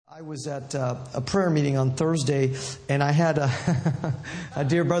I was at a prayer meeting on Thursday, and I had a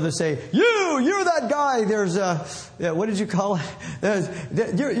dear brother say, "You're that guy." There's what did you call it?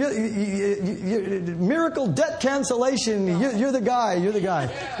 You're miracle debt cancellation. You're the guy. You're the guy.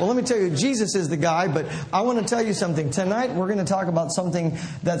 Well, let me tell you, Jesus is the guy. But I want to tell you something. Tonight, we're going to talk about something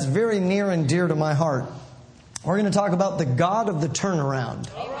that's very near and dear to my heart. We're going to talk about the God of the turnaround.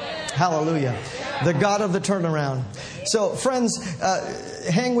 Hallelujah. The God of the turnaround. So, friends,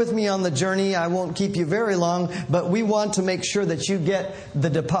 hang with me on the journey. I won't keep you very long, but we want to make sure that you get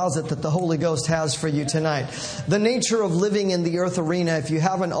the deposit that the Holy Ghost has for you tonight. The nature of living in the earth arena, if you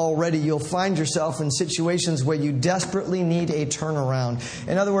haven't already, you'll find yourself in situations where you desperately need a turnaround.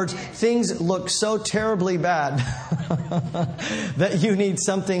 In other words, things look so terribly bad that you need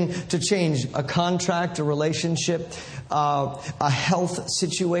something to change. A contract, a relationship, a health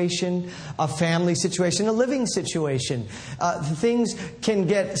situation, a family situation, a living situation. Things can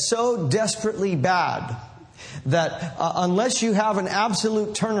get so desperately bad that unless you have an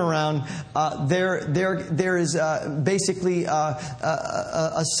absolute turnaround, there is basically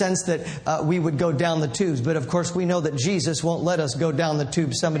a sense that we would go down the tubes. But of course, we know that Jesus won't let us go down the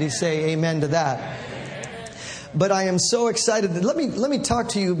tubes. Somebody say amen to that. But I am so excited. Let me talk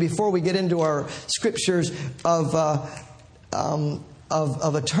to you before we get into our scriptures of a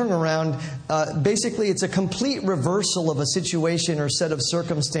turnaround. Basically, it's a complete reversal of a situation or set of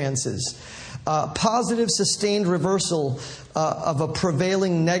circumstances. Positive, sustained reversal of a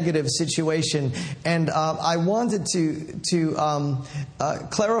prevailing negative situation. And I wanted to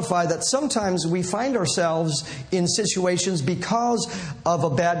clarify that sometimes we find ourselves in situations because of a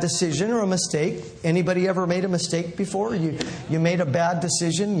bad decision or a mistake. Anybody ever made a mistake before? You made a bad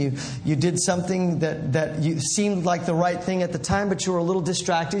decision. You did something that you seemed like the right thing at the time, but you were a little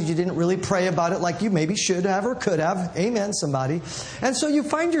distracted. You didn't really pray about it like you maybe should have or could have. Amen, somebody. And so you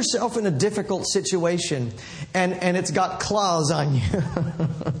find yourself in a difficult situation, and it's got claws on you.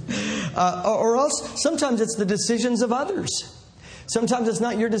 Or else, sometimes it's the decisions of others. Sometimes it's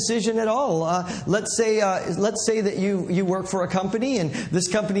not your decision at all. Let's say that you work for a company, and this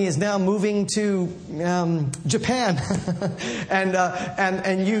company is now moving to Japan,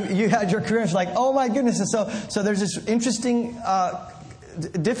 and you had your career. It's like, oh my goodness! And so there's this interesting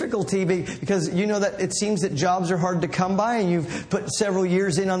difficulty because you know that it seems that jobs are hard to come by, and you've put several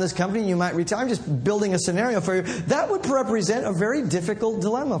years in on this company and you might retire. I'm just building a scenario for you. That would represent a very difficult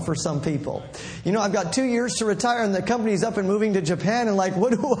dilemma for some people. You know, I've got 2 years to retire and the company's up and moving to Japan, and like,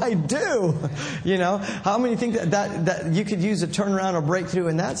 what do I do? You know, how many think that you could use a turnaround or breakthrough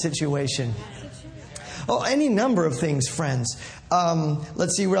in that situation? Oh, any number of things, friends.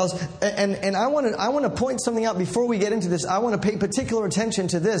 Let's see where else. And I want to point something out before we get into this. I want to pay particular attention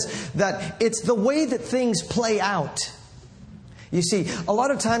to this, that it's the way that things play out. You see, a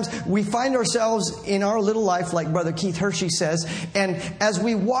lot of times we find ourselves in our little life, like Brother Keith Hershey says, and as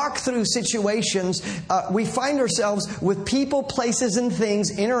we walk through situations, we find ourselves with people, places, and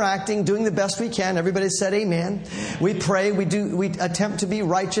things interacting, doing the best we can. Everybody said amen. We pray, we attempt to be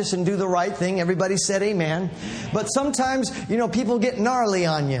righteous and do the right thing. Everybody said amen. But sometimes, you know, people get gnarly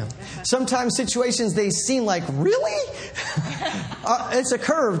on you. Sometimes situations, they seem like, really? It's a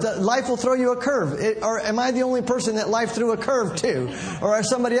curve. Life will throw you a curve. Or am I the only person that life threw a curve to? Or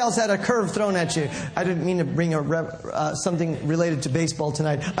somebody else had a curve thrown at you? I didn't mean to bring something related to baseball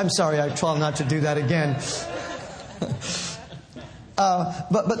tonight. I'm sorry. I try not to do that again.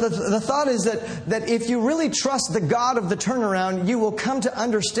 But the thought is that if you really trust the God of the turnaround, you will come to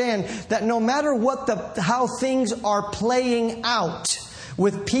understand that no matter how things are playing out,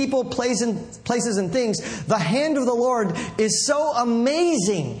 with people, places, and things, the hand of the Lord is so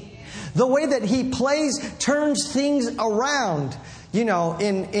amazing. The way that He turns things around. You know,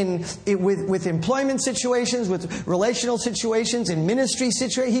 with employment situations, with relational situations, in ministry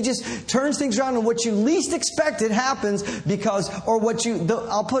situations, He just turns things around, and what you least expect it happens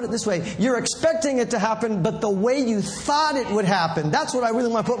I'll put it this way: you're expecting it to happen, but the way you thought it would happen. That's what I really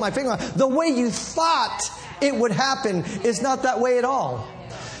want to put my finger on. The way you thought it would happen is not that way at all.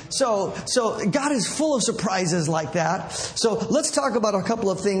 So God is full of surprises like that. So let's talk about a couple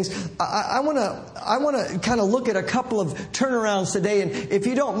of things. I want to kind of look at a couple of turnarounds today. And if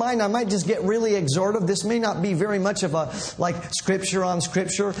you don't mind, I might just get really exhortive. This may not be very much of a like scripture on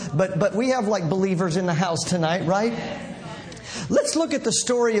scripture, but we have like believers in the house tonight, right? Let's look at the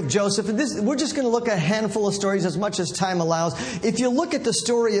story of Joseph. We're just going to look at a handful of stories as much as time allows. If you look at the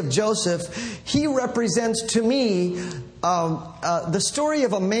story of Joseph, he represents to me the story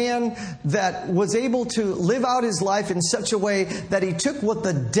of a man that was able to live out his life in such a way that he took what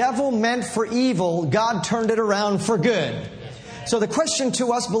the devil meant for evil, God turned it around for good. So the question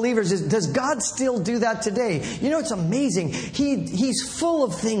to us believers is, does God still do that today? You know, it's amazing. He's full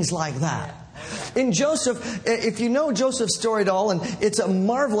of things like that. In Joseph, if you know Joseph's story at all, and it's a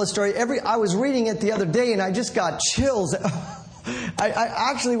marvelous story. I was reading it the other day and I just got chills.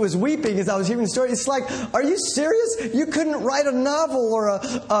 I actually was weeping as I was hearing the story. It's like, are you serious? You couldn't write a novel or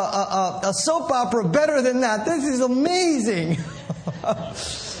a soap opera better than that. This is amazing.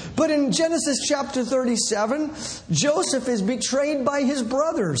 But in Genesis chapter 37, Joseph is betrayed by his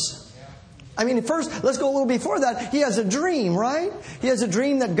brothers. I mean, first, let's go a little before that. He has a dream, right? He has a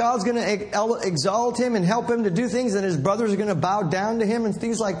dream that God's going to exalt him and help him to do things, and his brothers are going to bow down to him and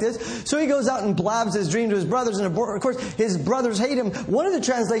things like this. So he goes out and blabs his dream to his brothers, and of course, his brothers hate him. One of the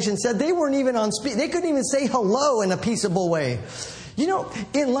translations said they weren't even on speak. They couldn't even say hello in a peaceable way. You know,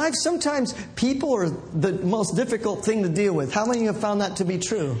 in life, sometimes people are the most difficult thing to deal with. How many have found that to be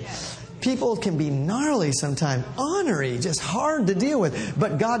true? People can be gnarly sometimes, ornery, just hard to deal with.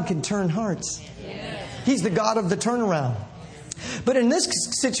 But God can turn hearts. He's the God of the turnaround. But in this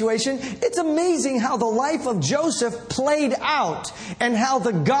situation, it's amazing how the life of Joseph played out and how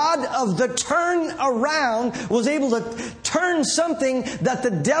the God of the turnaround was able to turn something that the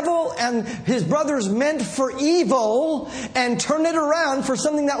devil and his brothers meant for evil and turn it around for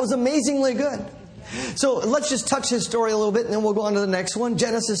something that was amazingly good. So let's just touch his story a little bit and then we'll go on to the next one.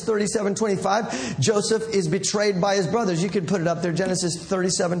 Genesis 37:25. Joseph is betrayed by his brothers. You could put it up there. Genesis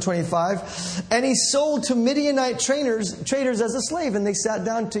 37:25. And he sold to Midianite traders as a slave, and they sat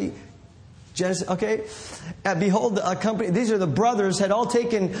down to eat. Genesis, okay. And behold, a company, these are the brothers, had all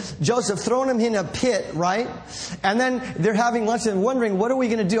taken Joseph, thrown him in a pit, right? And then they're having lunch and wondering, what are we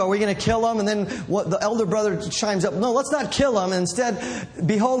going to do? Are we going to kill him? And then the elder brother chimes up, no, let's not kill him. Instead,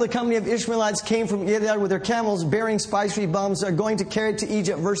 behold, a company of Ishmaelites came from Gilead with their camels bearing spice bombs, are going to carry it to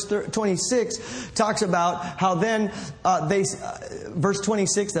Egypt. Verse 26 talks about how then verse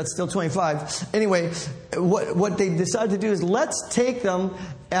 26, that's still 25. Anyway, what they decided to do is let's take them.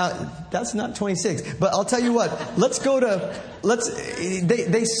 That's not 26, but I'll tell you what. Let's go to.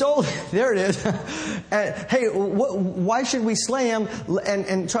 They sold. There it is. Hey, why should we slay him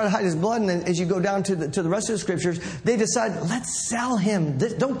and try to hide his blood? And as you go down to the rest of the scriptures, they decide, let's sell him.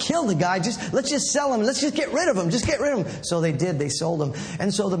 Don't kill the guy. Let's just sell him. Let's just get rid of him. Just get rid of him. So they did. They sold him.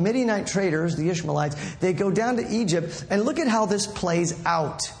 And so the Midianite traders, the Ishmaelites, they go down to Egypt, and look at how this plays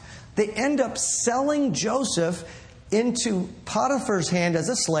out. They end up selling Joseph into Potiphar's hand as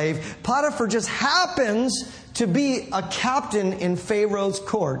a slave. Potiphar just happens to be a captain in Pharaoh's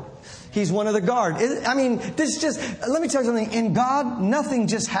court. He's one of the guard. I mean, let me tell you something. In God, nothing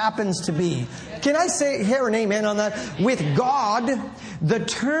just happens to be. Can I hear an amen on that? With God, the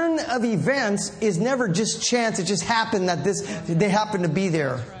turn of events is never just chance. It just happened that they happen to be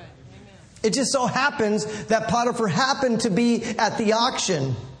there. It just so happens that Potiphar happened to be at the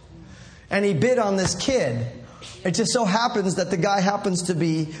auction and he bid on this kid. It just so happens that the guy happens to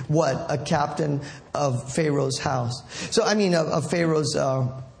be, what? A captain of Pharaoh's house. So, of Pharaoh's,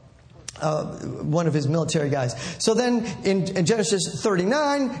 one of his military guys. So then in Genesis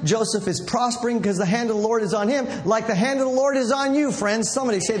 39, Joseph is prospering because the hand of the Lord is on him, like the hand of the Lord is on you, friends.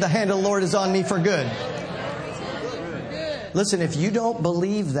 Somebody say, the hand of the Lord is on me for good. Listen, if you don't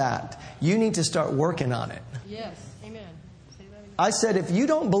believe that, you need to start working on it. Yes. I said, if you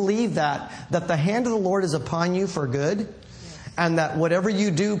don't believe that the hand of the Lord is upon you for good, and that whatever you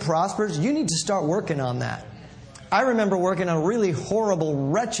do prospers, you need to start working on that. I remember working on a really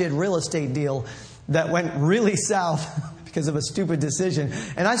horrible, wretched real estate deal that went really south because of a stupid decision.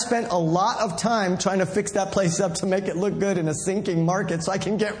 And I spent a lot of time trying to fix that place up to make it look good in a sinking market so I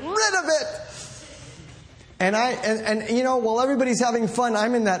can get rid of it. And while everybody's having fun,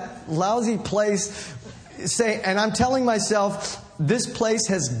 I'm in that lousy place and I'm telling myself, this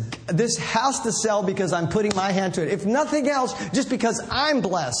has to sell because I'm putting my hand to it. If nothing else, just because I'm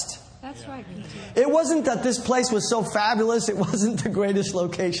blessed. That's right. It wasn't that this place was so fabulous. It wasn't the greatest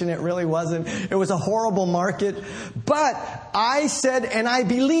location. It really wasn't. It was a horrible market. But I said and I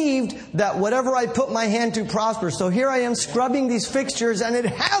believed that whatever I put my hand to prospers. So here I am scrubbing these fixtures and it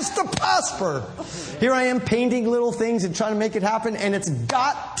has to prosper. Here I am painting little things and trying to make it happen, and it's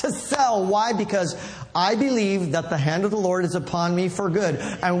got to sell. Why? Because I believe that the hand of the Lord is upon me for good.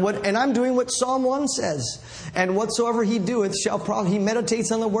 And I'm doing what Psalm 1 says. And whatsoever he doeth shall prosper. He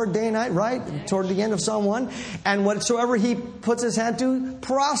meditates on the word day and night, right? Toward the end of Psalm 1. And whatsoever he puts his hand to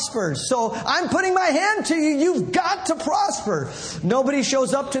prospers. So I'm putting my hand to you. You've got to prosper. Nobody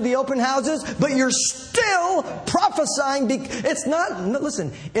shows up to the open houses, but you're still prophesying. It's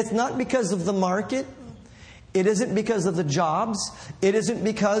not because of the market. It isn't because of the jobs. It isn't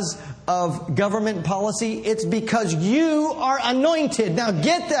because of government policy. It's because you are anointed. Now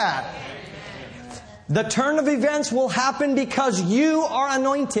get that. The turn of events will happen because you are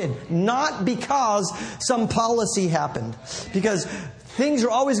anointed, not because some policy happened. Because things are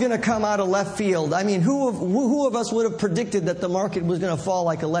always going to come out of left field. I mean, who of us would have predicted that the market was going to fall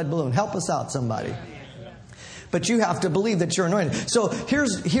like a lead balloon? Help us out, somebody. But you have to believe that you're anointed. So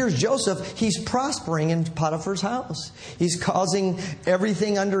here's Joseph. He's prospering in Potiphar's house. He's causing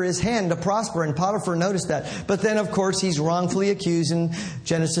everything under his hand to prosper. And Potiphar noticed that. But then, of course, he's wrongfully accused in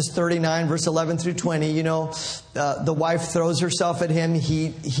Genesis 39, verse 11 through 20. You know, the wife throws herself at him.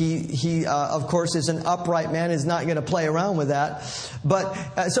 He of course, is an upright man. Is not going to play around with that.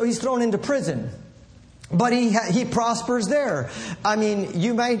 But so he's thrown into prison. But he prospers there. I mean,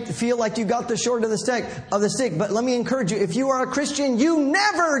 you might feel like you got the short of the stick, but let me encourage you. If you are a Christian, you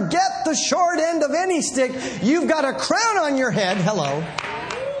never get the short end of any stick. You've got a crown on your head. Hello.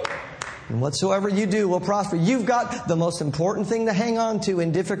 And whatsoever you do will prosper. You've got the most important thing to hang on to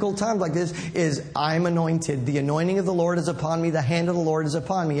in difficult times like this is I'm anointed. The anointing of the Lord is upon me. The hand of the Lord is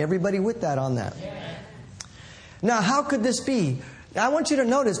upon me. Everybody with that on that. Now, how could this be? I want you to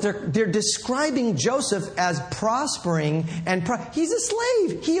notice they're describing Joseph as prospering, and he's a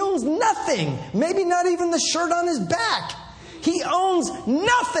slave. He owns nothing. Maybe not even the shirt on his back. He owns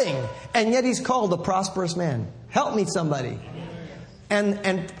nothing. And yet he's called a prosperous man. Help me, somebody.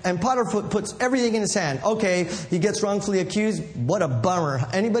 And Potiphar puts everything in his hand. Okay, he gets wrongfully accused. What a bummer.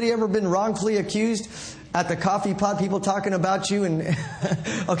 Anybody ever been wrongfully accused? At the coffee pot, people talking about you and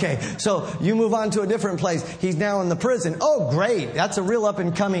okay, so you move on to a different place. He's now in the prison. Oh, great. That's a real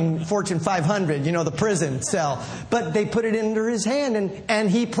up-and-coming Fortune 500, the prison cell. But they put it under his hand and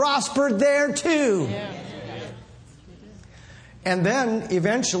he prospered there too. Yeah. And then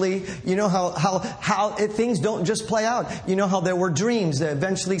eventually, you know how things don't just play out. You know how there were dreams. That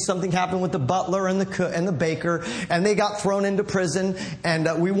eventually something happened with the butler and the cook and the baker, and they got thrown into prison. And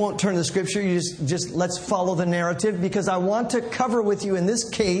we won't turn to the scripture. You just let's follow the narrative, because I want to cover with you in this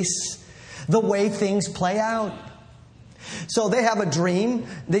case the way things play out. So they have a dream.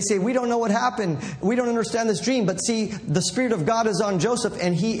 They say, we don't know what happened. We don't understand this dream. But see, the Spirit of God is on Joseph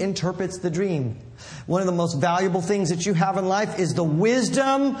and he interprets the dream. One of the most valuable things that you have in life is the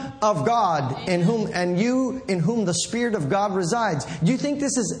wisdom of God in whom the Spirit of God resides. Do you think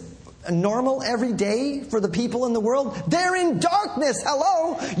this is normal every day for the people in the world? They're in darkness.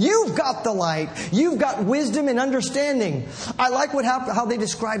 Hello. You've got the light. You've got wisdom and understanding. I like how they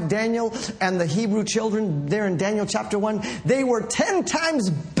describe Daniel and the Hebrew children there in Daniel chapter 1. They were 10 times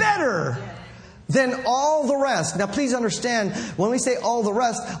better than all the rest. Now please understand, when we say all the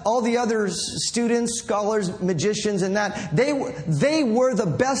rest, all the other students, scholars, magicians and that, they were the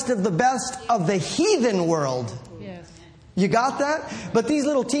best of the heathen world. You got that? But these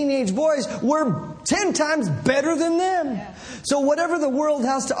little teenage boys were 10 times better than them. So whatever the world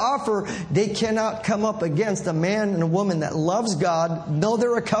has to offer, they cannot come up against a man and a woman that loves God, know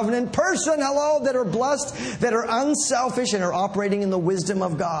they're a covenant person, hello, that are blessed, that are unselfish and are operating in the wisdom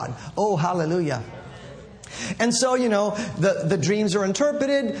of God. Oh, hallelujah. And so, the dreams are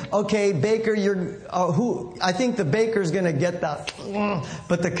interpreted. Okay, baker, I think the baker's going to get that,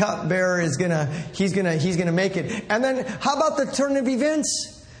 but the cupbearer he's going to make it. And then how about the turn of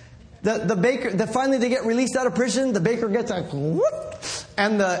events? The baker, finally they get released out of prison. The baker gets a whoop,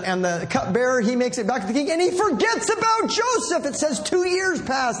 and the cupbearer, he makes it back to the king, and he forgets about Joseph. It says 2 years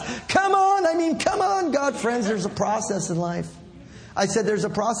passed. Come on, God, friends, there's a process in life. I said there's a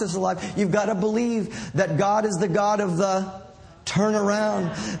process of life. You've got to believe that God is the God of the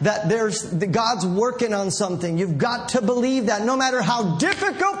turnaround. That God's working on something. You've got to believe that no matter how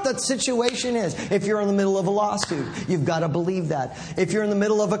difficult that situation is. If you're in the middle of a lawsuit, you've got to believe that. If you're in the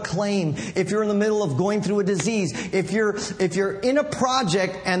middle of a claim, if you're in the middle of going through a disease, if you're in a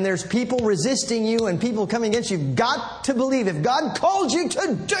project and there's people resisting you and people coming against you, you've got to believe if God called you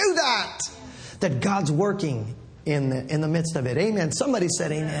to do that God's working in the midst of it. Amen. Somebody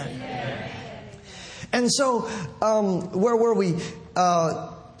said amen. And so, where were we?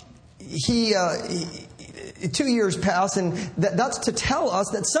 2 years pass, and that's to tell us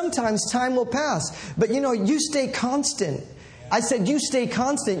that sometimes time will pass. But you stay constant. I said you stay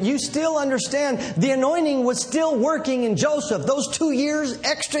constant. You still understand the anointing was still working in Joseph. Those 2 years,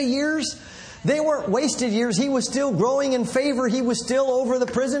 extra years, they weren't wasted years. He was still growing in favor. He was still over the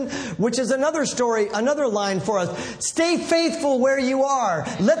prison, which is another story, another line for us. Stay faithful where you are.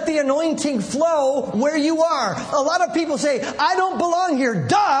 Let the anointing flow where you are. A lot of people say, I don't belong here.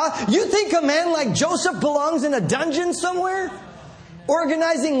 Duh! You think a man like Joseph belongs in a dungeon somewhere?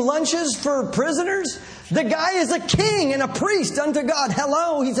 Organizing lunches for prisoners? The guy is a king and a priest unto God.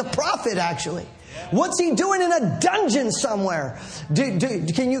 Hello, he's a prophet actually. What's he doing in a dungeon somewhere?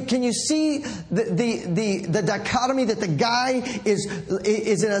 Can you see the dichotomy that the guy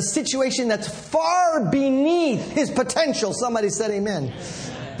is in a situation that's far beneath his potential? Somebody said amen.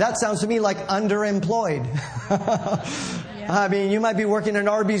 That sounds to me like underemployed. I mean, you might be working at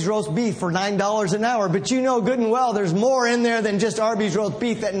Arby's roast beef for $9 an hour, but you know good and well there's more in there than just Arby's roast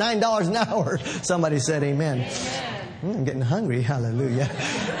beef at $9 an hour. Somebody said amen. I'm getting hungry. Hallelujah.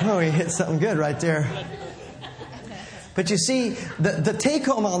 Oh, we hit something good right there. But you see, the take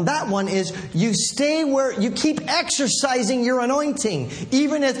home on that one is you stay where you keep exercising your anointing,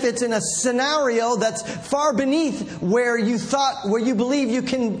 even if it's in a scenario that's far beneath where you believe you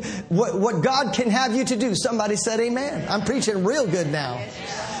can, what God can have you to do. Somebody said amen. I'm preaching real good now.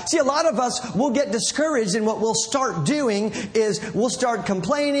 See, a lot of us will get discouraged, and what we'll start doing is we'll start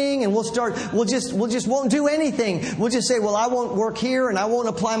complaining, and we'll just won't do anything. We'll just say, well, I won't work here and I won't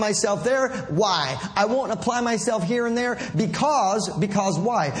apply myself there. Why? I won't apply myself here and there because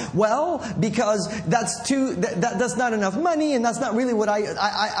why? Well, because that's not enough money, and that's not really what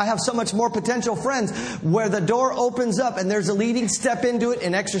I have so much more potential, friends, where the door opens up and there's a leading step into it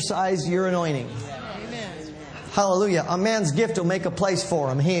and exercise your anointing. Hallelujah. A man's gift will make a place for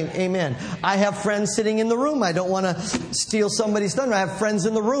him. Amen. I have friends sitting in the room. I don't want to steal somebody's thunder. I have friends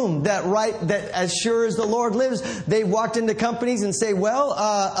in the room that as sure as the Lord lives, they've walked into companies and say,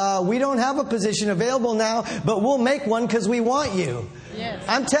 well, we don't have a position available now, but we'll make one because we want you. Yes.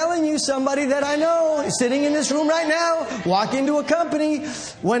 I'm telling you, somebody that I know is sitting in this room right now, walk into a company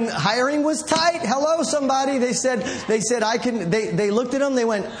when hiring was tight. Hello, somebody. They said I can. They looked at him.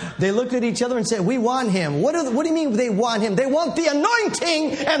 They looked at each other and said, we want him. What do you mean they want him? They want the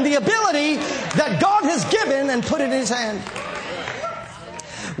anointing and the ability that God has given and put it in his hand.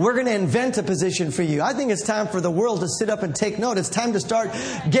 We're going to invent a position for you. I think it's time for the world to sit up and take note. It's time to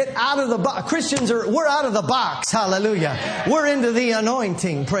get out of the box. Christians we're out of the box. Hallelujah. We're into the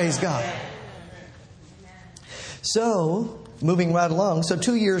anointing. Praise God. So, moving right along. So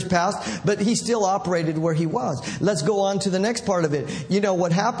 2 years passed, but he still operated where he was. Let's go on to the next part of it. You know,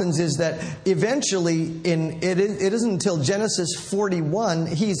 what happens is that eventually, it isn't until Genesis 41,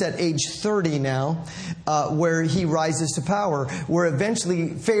 he's at age 30 now, where he rises to power, where eventually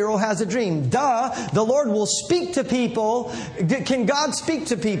Pharaoh has a dream. The Lord will speak to people. Can God speak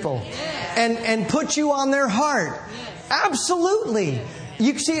to people and put you on their heart? Absolutely.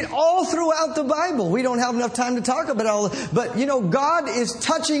 You see it all throughout the Bible. We don't have enough time to talk about it all. But, you know, God is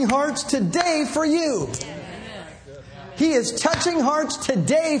touching hearts today for you. He is touching hearts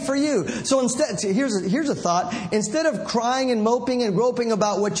today for you. So instead, here's a thought. Instead of crying and moping and groping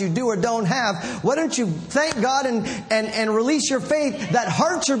about what you do or don't have, why don't you thank God and release your faith that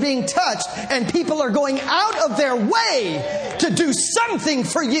hearts are being touched and people are going out of their way to do something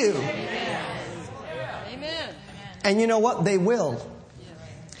for you. Amen. And you know what? They will.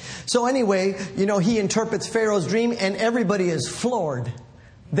 So anyway, you know, he interprets Pharaoh's dream and everybody is floored.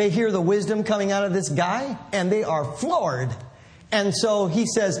 They hear the wisdom coming out of this guy and they are floored. And so he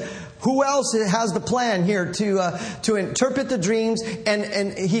says, who else has the plan here to interpret the dreams?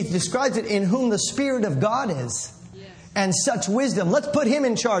 And he describes it, in whom the Spirit of God is. And such wisdom. Let's put him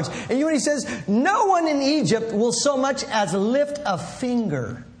in charge. And you know what he says? No one in Egypt will so much as lift a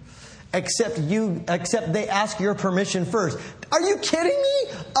finger except they ask your permission first. Are you kidding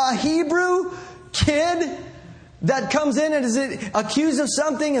me? A Hebrew kid that comes in and is accused of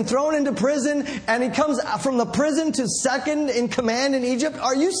something and thrown into prison, and he comes from the prison to second in command in Egypt?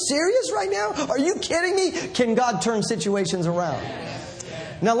 Are you serious right now? Are you kidding me? Can God turn situations around?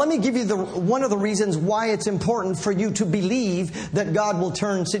 Now let me give you one of the reasons why it's important for you to believe that God will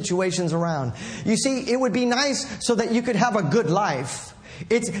turn situations around. You see, it would be nice so that you could have a good life.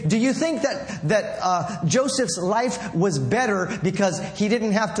 Do you think that Joseph's life was better because he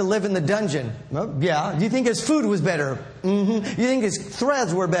didn't have to live in the dungeon? Well, yeah. Do you think his food was better? Mm-hmm. Do you think his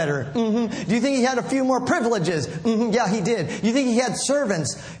threads were better? Mm-hmm. Do you think he had a few more privileges? Mm-hmm. Yeah, he did. You think he had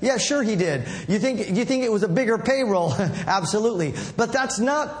servants? Yeah, sure he did. You think it was a bigger payroll? Absolutely. But that's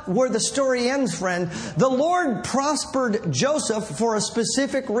not where the story ends, friend. The Lord prospered Joseph for a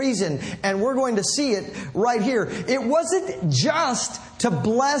specific reason, and we're going to see it right here. It wasn't just to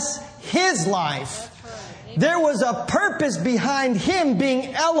bless his life. There was a purpose behind him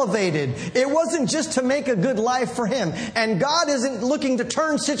being elevated. It wasn't just to make a good life for him. And God isn't looking to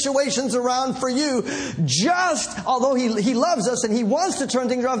turn situations around for you although He loves us and He wants to turn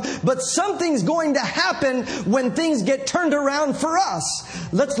things around, but something's going to happen when things get turned around for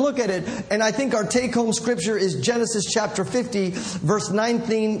us. Let's look at it. And I think our take-home scripture is Genesis chapter 50, verse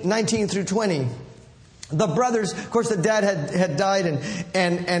 19 through 20. The brothers, of course, the dad had died,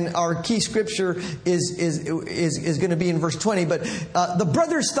 and our key scripture is going to be in verse 20. But the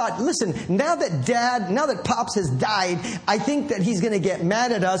brothers thought, listen, now that Pops has died, I think that he's going to get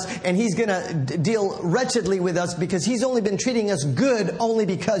mad at us, and he's going to deal wretchedly with us because he's only been treating us good only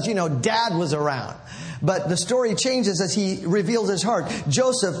because, Dad was around. But the story changes as he reveals his heart.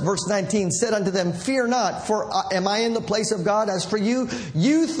 Joseph, verse 19, said unto them, fear not, for am I in the place of God? As for you,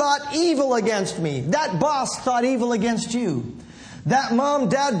 you thought evil against me. That boss thought evil against you. That mom,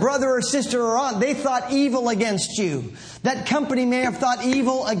 dad, brother, or sister, or aunt, they thought evil against you. That company may have thought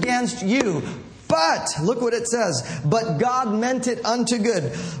evil against you. But, look what it says, but God meant it unto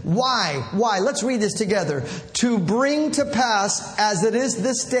good. Why? Let's read this together. To bring to pass, as it is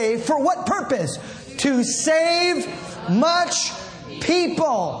this day, for what purpose? To save much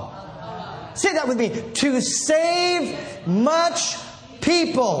people. Say that with me. To save much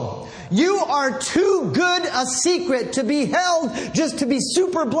people. You are too good a secret to be held just to be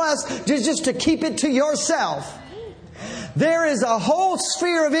super blessed, just to keep it to yourself. There is a whole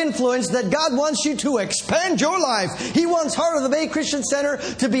sphere of influence that God wants you to expand your life. He wants Heart of the Bay Christian Center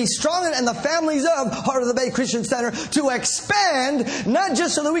to be strong, and the families of Heart of the Bay Christian Center to expand, not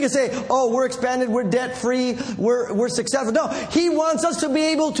just so that we can say, oh, we're expanded, we're debt-free, we're successful. No, He wants us to be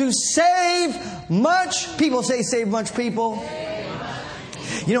able to save much people. Say, save much people.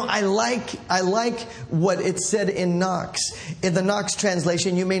 I like what it said in Knox. In the Knox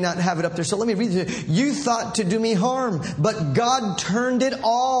translation, you may not have it up there, so let me read it. You thought to do me harm, but God turned it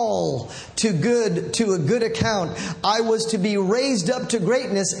all to a good account. I was to be raised up to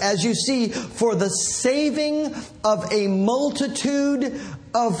greatness, as you see, for the saving of a multitude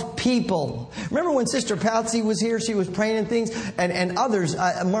of people. Remember when Sister Patsy was here, she was praying and things, and others,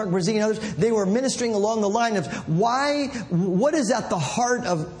 Mark Brazee and others, they were ministering along the line of what is at the heart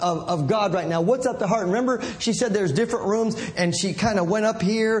of God right now? What's at the heart? Remember, she said there's different rooms, and she kind of went up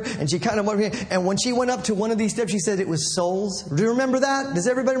here, and she kind of went up here, and when she went up to one of these steps, she said it was souls. Do you remember that? Does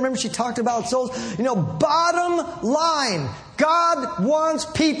everybody remember she talked about souls? Bottom line, God wants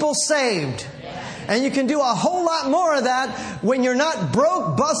people saved. And you can do a whole lot more of that when you're not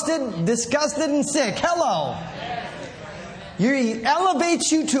broke, busted, disgusted, and sick. Hello. He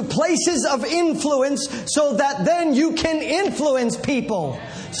elevates you to places of influence so that then you can influence people.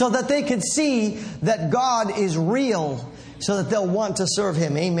 So that they can see that God is real. So that they'll want to serve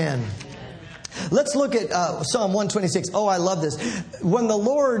Him. Amen. Let's look at Psalm 126. Oh, I love this. When the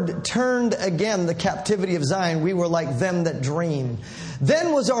Lord turned again the captivity of Zion, we were like them that dream.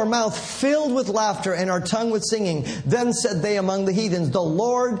 Then was our mouth filled with laughter and our tongue with singing. Then said they among the heathens, the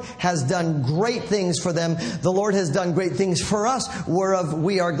Lord has done great things for them. The Lord has done great things for us, whereof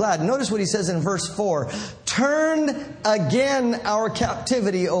we are glad. Notice what He says in verse 4. Turn again our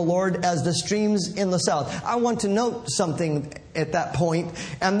captivity, O Lord, as the streams in the south. I want to note something at that point,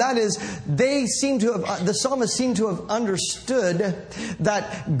 and that is the psalmist seemed to have understood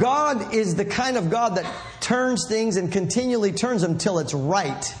that God is the kind of God that turns things and continually turns them till it's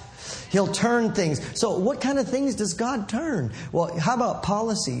right. He'll turn things. So what kind of things does God turn? Well, how about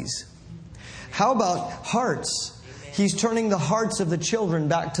policies? How about hearts? He's turning the hearts of the children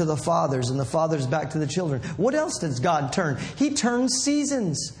back to the fathers and the fathers back to the children. What else does God turn? He turns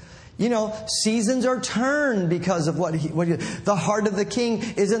seasons. Seasons are turned because of what the heart of the king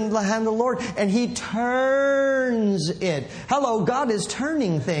is in the hand of the Lord, and He turns it. Hello, God is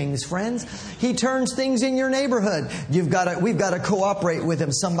turning things, friends. He turns things in your neighborhood. We've got to cooperate with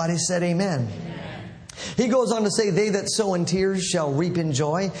Him. Somebody said amen. He goes on to say, they that sow in tears shall reap in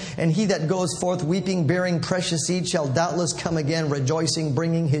joy, and he that goes forth weeping, bearing precious seed, shall doubtless come again, rejoicing,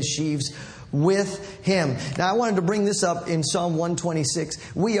 bringing his sheaves with him. Now, I wanted to bring this up in Psalm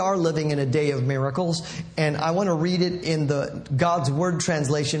 126. We are living in a day of miracles, and I want to read it in the God's Word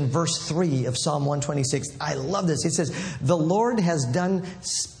translation, verse 3 of Psalm 126. I love this. It says, the Lord has done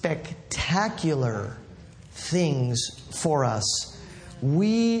spectacular things for us.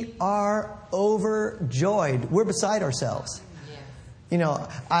 We are overjoyed. We're beside ourselves.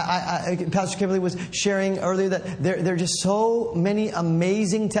 Pastor Kimberly was sharing earlier that there are just so many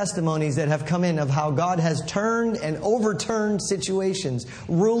amazing testimonies that have come in of how God has turned and overturned situations.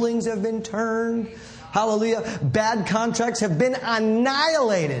 Rulings have been turned. Hallelujah. Bad contracts have been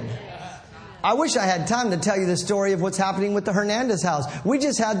annihilated. I wish I had time to tell you the story of what's happening with the Hernandez house. We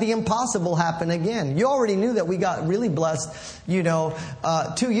just had the impossible happen again. You already knew that we got really blessed,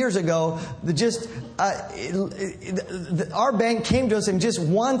 2 years ago. Our bank came to us and just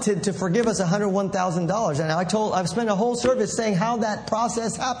wanted to forgive us $101,000. And I've spent a whole service saying how that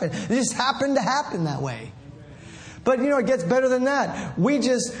process happened. It just happened to happen that way. But it gets better than that. We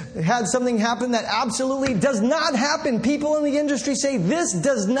just had something happen that absolutely does not happen. People in the industry say, this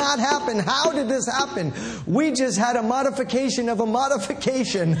does not happen. How did this happen? We just had a modification of a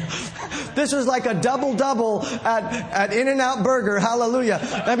modification. This was like a double-double at In-N-Out Burger. Hallelujah.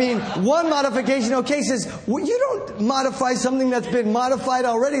 I mean, one modification, okay, says, well, you don't modify something that's been modified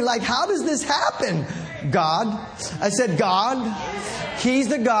already. Like, how does this happen? God. I said, God. He's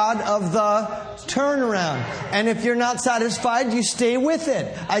the God of the turnaround. And if you're not satisfied, you stay with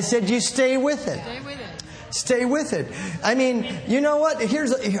it. I said, you stay with it. Stay with it. I mean, you know what?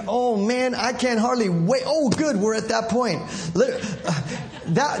 Oh man, I can't hardly wait. Oh good, we're at that point.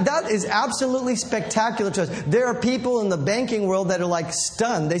 That is absolutely spectacular to us. There are people in the banking world that are like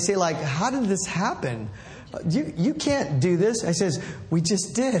stunned. They say like, how did this happen? You can't do this. I says, we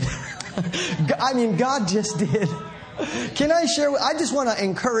just did. I mean, God just did. Can I share? I just want to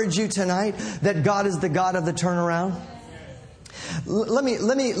encourage you tonight that God is the God of the turnaround.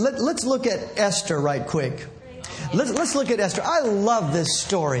 Let's look at Esther right quick. Let's look at Esther. I love this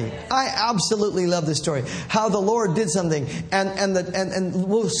story. I absolutely love this story. How the Lord did something. And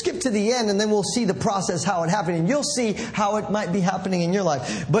we'll skip to the end and then we'll see the process, how it happened. And you'll see how it might be happening in your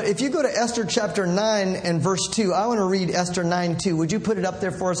life. But if you go to Esther chapter 9 and verse 2, I want to read Esther 9:2. Would you put it up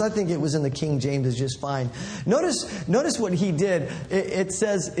there for us? I think it was in the King James, is just fine. Notice what he did. It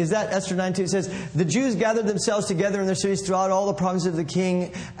says, is that Esther 9:2? It says, the Jews gathered themselves together in their cities throughout all the provinces of the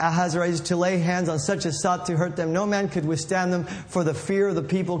king Ahasuerus to lay hands on such as sought to hurt them. No man could withstand them, for the fear of the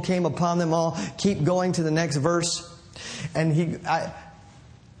people came upon them all. Keep going to the next verse. And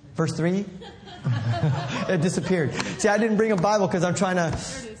verse 3? It disappeared. See, I didn't bring a Bible because I'm trying to...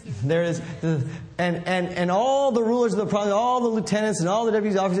 There it is. And all the rulers of the province, all the lieutenants and all the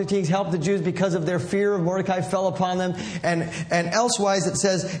deputies, officers, kings helped the Jews because of their fear of Mordecai fell upon them. And elsewise it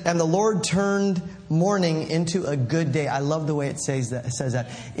says, and the Lord turned mourning into a good day. I love the way it says that.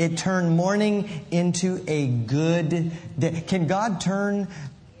 It turned mourning into a good day. Can God turn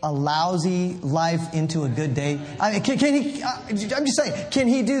a lousy life into a good day? I mean, can he? I'm just saying, can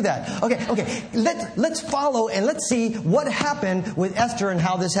he do that? Okay. Let's follow and let's see what happened with Esther and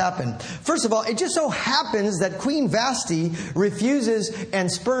how this happened. First of all, it just so happens that Queen Vashti refuses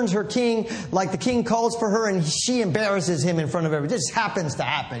and spurns her king, like the king calls for her, and she embarrasses him in front of everybody. It just happens to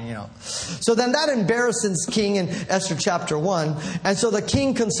happen, So then that embarrasses king in Esther chapter 1. And so the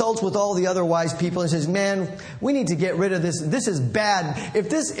king consults with all the other wise people and says, man, we need to get rid of this. This is bad.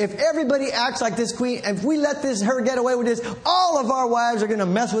 If everybody acts like this queen, if we let her get away with this, all of our wives are going to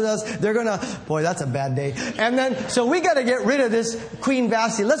mess with us. They're going to, boy, that's a bad day. And then, so we got to get rid of this Queen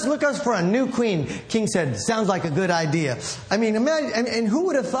Vashti. Let's look us for a new queen. King said, sounds like a good idea. I mean, imagine, and who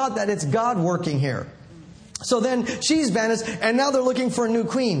would have thought that it's God working here? So then she's vanished, and now they're looking for a new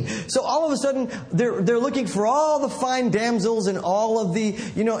queen. So all of a sudden, they're looking for all the fine damsels in all of the,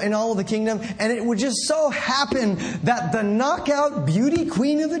 in all of the kingdom. And it would just so happen that the knockout beauty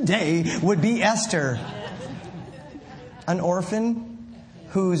queen of the day would be Esther. An orphan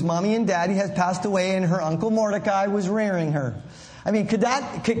whose mommy and daddy has passed away, and her uncle Mordecai was rearing her. I mean, could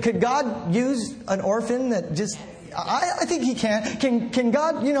God use an orphan that just... I think he can. Can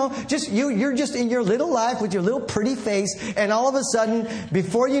God, you're just in your little life with your little pretty face, and all of a sudden,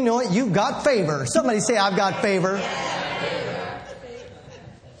 before you know it, you've got favor. Somebody say, I've got favor.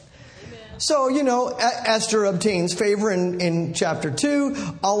 So, Esther obtains favor in chapter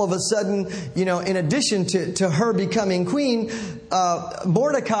 2. All of a sudden, in addition to her becoming queen,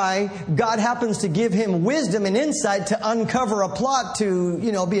 Mordecai, God happens to give him wisdom and insight to uncover a plot to,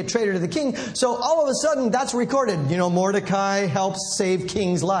 be a traitor to the king. So all of a sudden, that's recorded. Mordecai helps save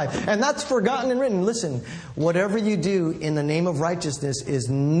king's life. And that's forgotten and written. Listen, whatever you do in the name of righteousness is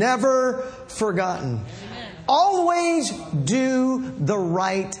never forgotten. Always do the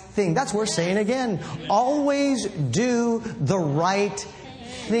right thing. That's what we're saying again. Always do the right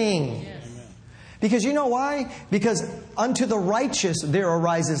thing. Because you know why? Because unto the righteous there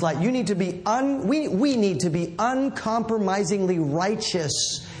arises light. You need to be we need to be uncompromisingly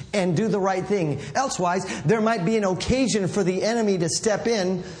righteous and do the right thing. Elsewise, there might be an occasion for the enemy to step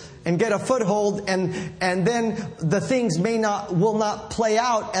in and get a foothold, and then the things will not play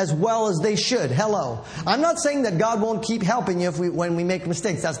out as well as they should. Hello. I'm not saying that God won't keep helping you when we make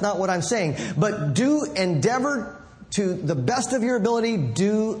mistakes. That's not what I'm saying. But do endeavor to the best of your ability,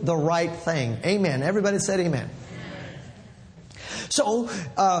 do the right thing. Amen. Everybody said amen. So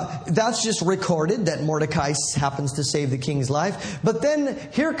that's just recorded that Mordecai happens to save the king's life. But then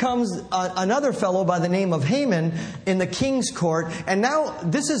here comes another fellow by the name of Haman in the king's court. And now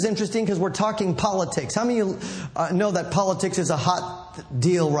this is interesting because we're talking politics. How many of you know that politics is a hot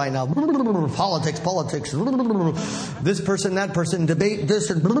deal right now. Politics. This person, that person, debate this,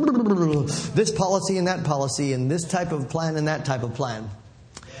 and this policy and that policy, and this type of plan and that type of plan.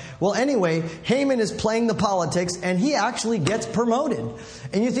 Well, anyway, Haman is playing the politics, and he actually gets promoted.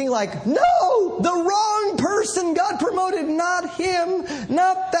 And you think like, no, the wrong person got promoted, not him,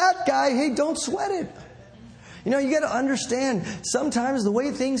 not that guy. Hey, don't sweat it. You know, you got to understand, sometimes the way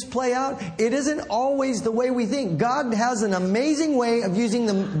things play out, it isn't always the way we think. God has an amazing way of using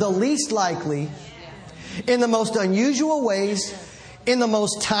the least likely, in the most unusual ways, in the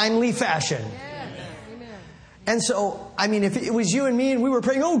most timely fashion. And so, I mean, if it was you and me and we were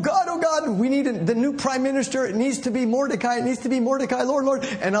praying, oh God, we need the new prime minister. It needs to be Mordecai. It needs to be Mordecai, Lord.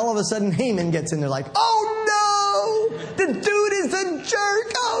 And all of a sudden, Haman gets in there like, oh no, the dude is a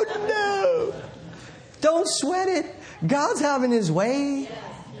jerk. Oh no. Don't sweat it. God's having His way.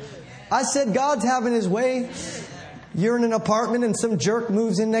 I said God's having His way. You're in an apartment and some jerk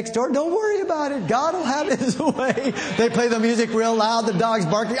moves in next door. Don't worry about it. God will have His way. They play the music real loud. The dog's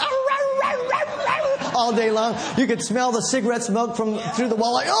barking all day long. You could smell the cigarette smoke from through the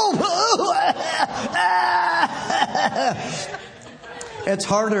wall. Like, It's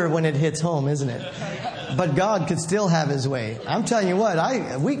harder when it hits home, isn't it? But God could still have His way. I'm telling you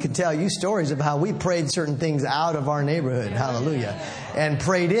what, we could tell you stories of how we prayed certain things out of our neighborhood. Hallelujah. And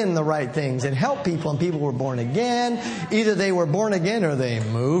prayed in the right things and helped people, and people were born again. Either they were born again or they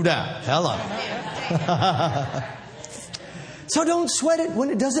moved out. Hello. So don't sweat it when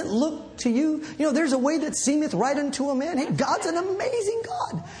it doesn't look to you. You know, there's a way that seemeth right unto a man. Hey, God's an amazing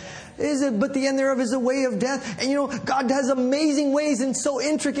God. But the end thereof is a way of death. And you know, God has amazing ways and so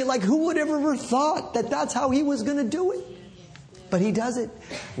intricate. Like, who would have ever thought that that's how He was going to do it? But He does it.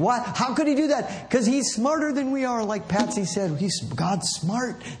 Why? How could He do that? Because He's smarter than we are. Like Patsy said, God's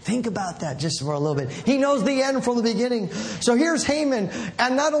smart. Think about that just for a little bit. He knows the end from the beginning. So here's Haman.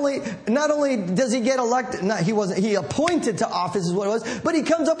 And not only does he get elected, he appointed to office is what it was, but he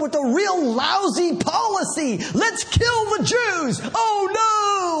comes up with a real lousy policy. Let's kill the Jews. Oh no!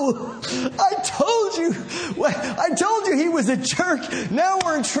 I told you he was a jerk. Now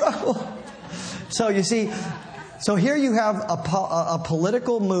we're in trouble. So you see, so here you have a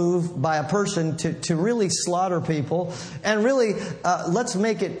political move by a person to really slaughter people. And really, let's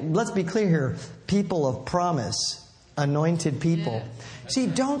be clear here. People of promise. Anointed people. See,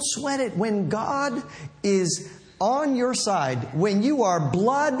 don't sweat it. When God is on your side, when you are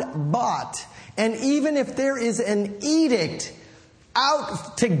blood bought, and even if there is an edict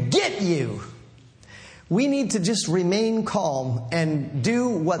out to get you, we need to just remain calm and do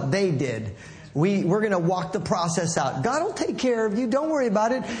what they did. We're going to walk the process out. God will take care of you. Don't worry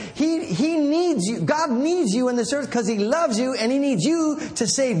about it. He needs you. God needs you in this earth because He loves you, and He needs you to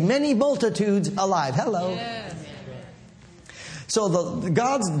save many multitudes alive. Hello. Yes. So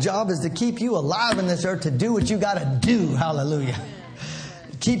God's job is to keep you alive in this earth, to do what you got to do. Hallelujah.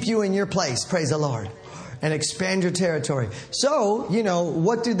 Keep you in your place. Praise the Lord. And expand your territory. So, you know,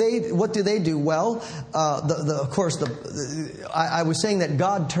 what do they do? Well, of course, I was saying that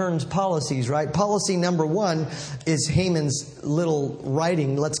God turns policies, right? Policy number 1 is Haman's little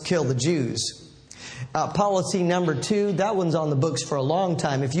writing, let's kill the Jews. Policy number 2, that one's on the books for a long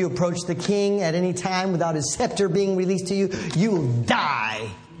time. If you approach the king at any time without his scepter being released to you, you will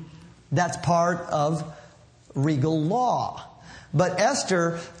die. That's part of regal law. But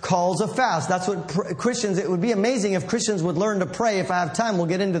Esther calls a fast. That's what Christians, it would be amazing if Christians would learn to pray. If I have time, we'll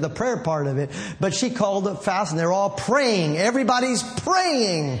get into the prayer part of it. But she called a fast and they're all praying. Everybody's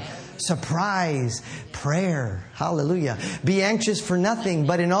praying. Surprise. Prayer. Hallelujah. Be anxious for nothing,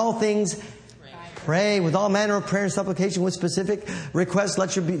 but in all things pray with all manner of prayer and supplication with specific requests.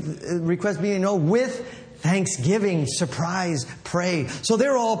 Let your requests be known with thanksgiving. Surprise. Pray. So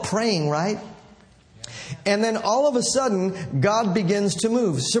they're all praying, right? And then all of a sudden, God begins to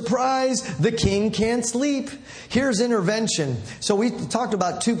move. Surprise, the king can't sleep. Here's intervention. So we talked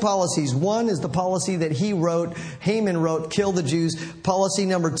about 2 policies. One is the policy that Haman wrote, kill the Jews. Policy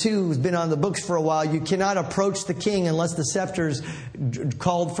number 2 has been on the books for a while. You cannot approach the king unless the scepter's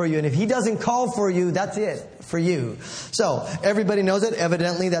called for you. And if he doesn't call for you, that's it for you. So everybody knows it.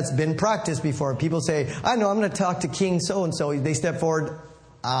 Evidently, that's been practiced before. People say, I know, I'm going to talk to King so-and-so. They step forward.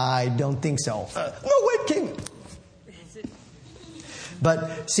 I don't think so. No, wait, king.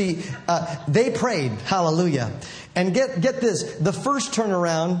 But see, they prayed. Hallelujah. And get this, the first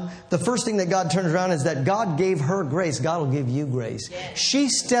turnaround, the first thing that God turns around is that God gave her grace. God will give you grace. She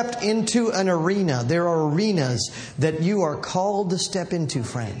stepped into an arena. There are arenas that you are called to step into,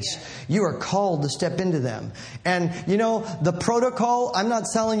 friends. You are called to step into them. And you know, the protocol, I'm not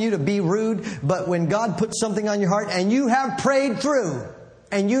telling you to be rude, but when God puts something on your heart and you have prayed through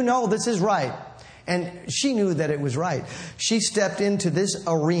and you know this is right, and she knew that it was right. She stepped into this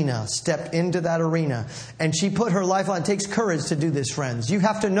arena, stepped into that arena. And she put her life on. It takes courage to do this, friends. You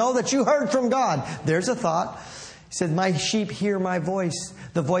have to know that you heard from God. There's a thought. He said, my sheep hear my voice.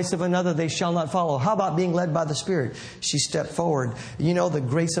 The voice of another they shall not follow. How about being led by the Spirit? She stepped forward. You know, the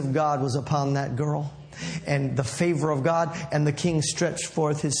grace of God was upon that girl. And the favor of God. And the king stretched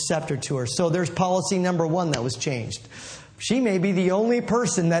forth his scepter to her. So there's policy number 1 that was changed. She may be the only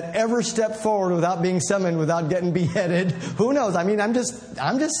person that ever stepped forward without being summoned, without getting beheaded. Who knows? I mean, I'm just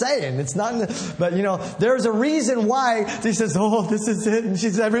saying. It's not, but you know, there's a reason why she says, oh, this is it. And she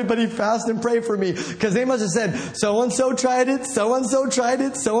says, everybody fast and pray for me. Because they must have said, so-and-so tried it, so-and-so tried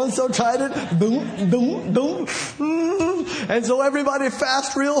it, so-and-so tried it. Boom, boom, boom. And so everybody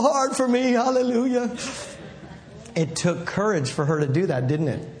fast real hard for me. Hallelujah. It took courage for her to do that, didn't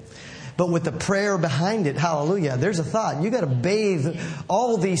it? But with the prayer behind it, hallelujah, there's a thought. You got to bathe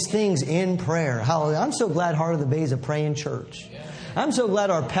all these things in prayer. Hallelujah. I'm so glad Heart of the Bay is a praying church. I'm so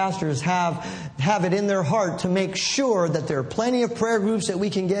glad our pastors have it in their heart to make sure that there are plenty of prayer groups that we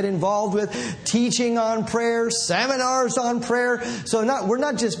can get involved with, teaching on prayer, seminars on prayer. So we're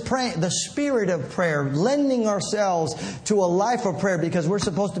not just praying, the spirit of prayer, lending ourselves to a life of prayer because we're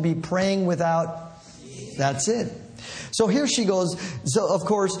supposed to be praying without. That's it. So here she goes. So, of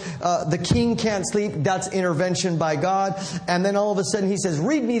course, the king can't sleep. That's intervention by God. And then all of a sudden he says,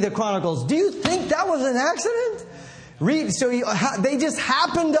 read me the Chronicles. Do you think that was an accident? They just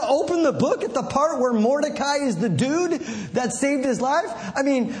happened to open the book at the part where Mordecai is the dude that saved his life? I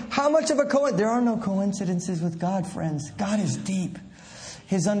mean, how much of a coincidence? There are no coincidences with God, friends. God is deep.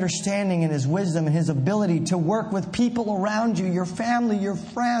 His understanding and His wisdom and His ability to work with people around you, your family, your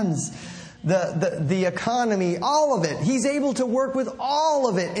friends, the economy, all of it. He's able to work with all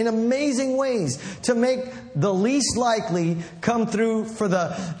of it in amazing ways to make the least likely come through for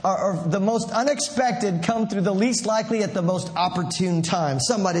or the most unexpected come through the least likely at the most opportune time.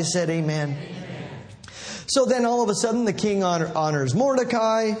 Somebody said amen. So then all of a sudden the king honors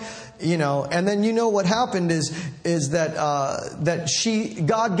Mordecai. You know, and then you know what happened is that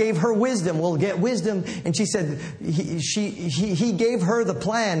God gave her wisdom. We'll get wisdom, and she said he gave her the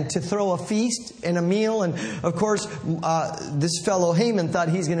plan to throw a feast and a meal, and of course this fellow Haman thought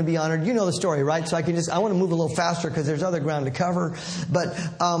he's going to be honored. You know the story, right? So I want to move a little faster because there's other ground to cover. But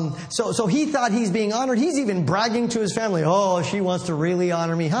so he thought he's being honored. He's even bragging to his family. Oh, she wants to really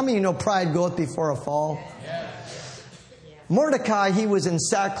honor me. How many of you know pride goeth before a fall? Mordecai, he was in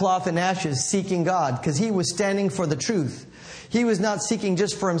sackcloth and ashes seeking God because he was standing for the truth. He was not seeking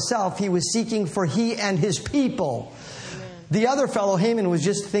just for himself. He was seeking for he and his people. Amen. The other fellow, Haman, was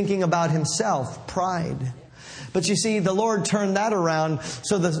just thinking about himself, pride. But you see, the Lord turned that around.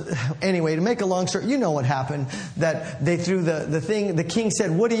 So anyway, to make a long story, you know what happened. That they threw the thing. The king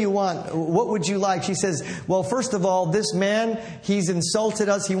said, what do you want? What would you like? She says, well, first of all, this man, he's insulted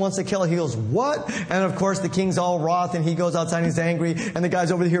us. He wants to kill us. He goes, what? And of course, the king's all wroth and he goes outside and he's angry. And the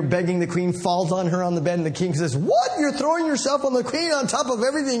guy's over here begging the queen, falls on her on the bed. And the king says, what? You're throwing yourself on the queen on top of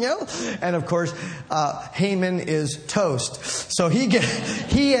everything else? And of course, Haman is toast. So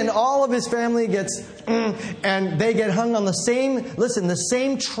he and all of his family gets, and they get hung on the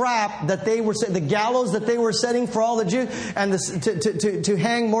same trap that they were, the gallows that they were setting for all the Jews, and to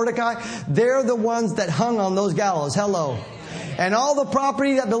hang Mordecai. They're the ones that hung on those gallows. Hello. And all the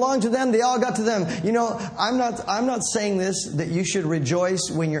property that belonged to them, they all got to them. You know, I'm not saying this, that you should rejoice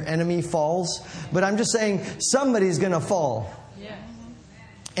when your enemy falls, but I'm just saying somebody's going to fall.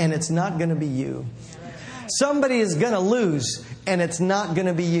 And it's not going to be you. Somebody is going to lose, and it's not going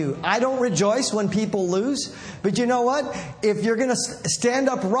to be you. I don't rejoice when people lose, but you know what? If you're going to stand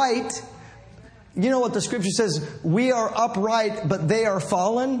upright, you know what the scripture says? We are upright, but they are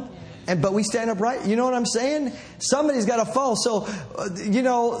fallen. But we stand upright. You know what I'm saying? Somebody's got to fall. So, you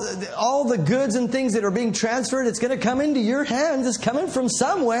know, all the goods and things that are being transferred, it's going to come into your hands. It's coming from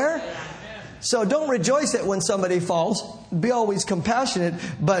somewhere. So don't rejoice at when somebody falls. Be always compassionate.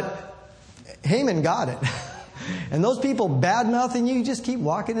 But Haman got it. And those people bad-mouthing you, just keep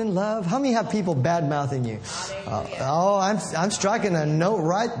walking in love. How many have people bad-mouthing you? I'm striking a note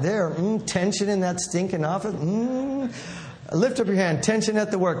right there. Tension in that stinking office. Lift up your hand. Tension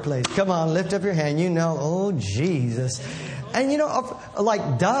at the workplace. Come on, lift up your hand. You know, oh, Jesus. And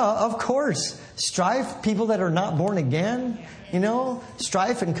of course, strife, people that are not born again,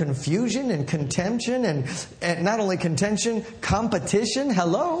 strife and confusion and contention and not only contention, competition.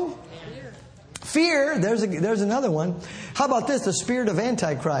 Hello? Fear, there's another one. How about this? The spirit of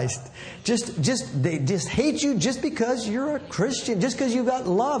Antichrist. They just hate you just because you're a Christian, just because you've got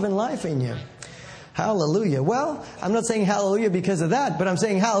love and life in you. Hallelujah. Well, I'm not saying hallelujah because of that, but I'm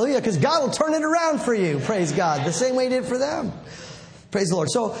saying hallelujah because God will turn it around for you. Praise God. The same way He did for them. Praise the Lord.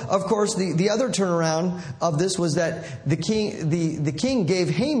 So, of course, the other turnaround of this was that the king gave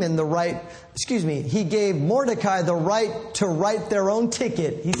Haman the right, he gave Mordecai the right to write their own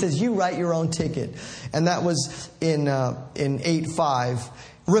ticket. He says, you write your own ticket. And that was in 8:5.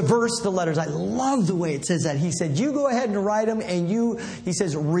 Reverse the letters. I love the way it says that. He said, you go ahead and write them and he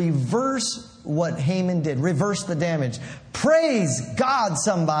says, reverse what Haman did. Reverse the damage. Praise God,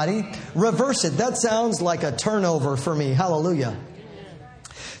 somebody. Reverse it. That sounds like a turnover for me. Hallelujah.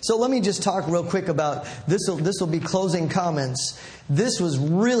 So let me just talk real quick about this. This will be closing comments. This was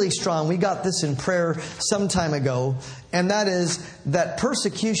really strong. We got this in prayer some time ago. And that is that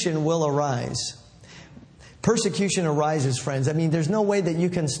persecution will arise. Persecution arises, friends. I mean, there's no way that you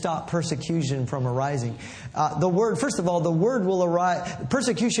can stop persecution from arising. First of all, the word will arise.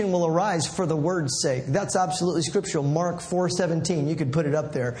 Persecution will arise for the word's sake. That's absolutely scriptural. Mark 4:17. You could put it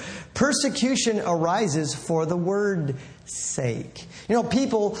up there. Persecution arises for the word's sake.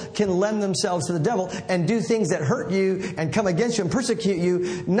 People can lend themselves to the devil and do things that hurt you and come against you and persecute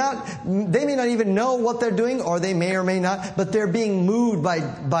you. They may not even know what they're doing, or they may or may not, but they're being moved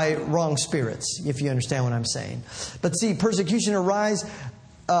by wrong spirits, if you understand what I'm saying. But see, persecution arise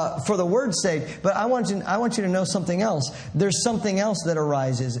for the word's sake. But I want you to know something else. There's something else that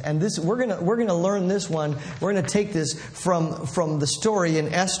arises, and this we're gonna learn this one. We're gonna take this from the story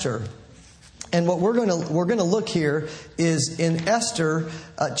in Esther. And what we're going to look here is in Esther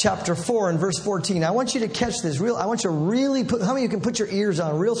chapter 4 and verse 14. I want you to catch this. I want you to really put. How many of you can put your ears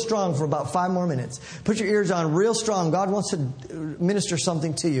on real strong for about 5 more minutes? Put your ears on real strong. God wants to minister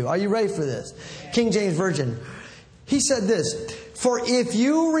something to you. Are you ready for this? King James Version. He said this: "For if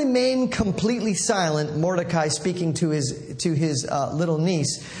you remain completely silent," Mordecai speaking to his little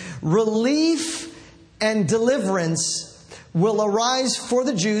niece, "relief and deliverance will arise for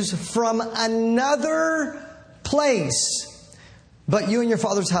the Jews from another place. But you and your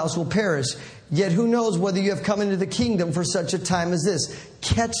father's house will perish. Yet who knows whether you have come into the kingdom for such a time as this."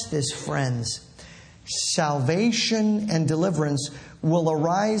 Catch this, friends. Salvation and deliverance will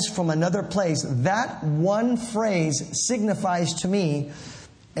arise from another place. That one phrase signifies to me,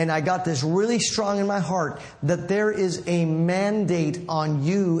 and I got this really strong in my heart, that there is a mandate on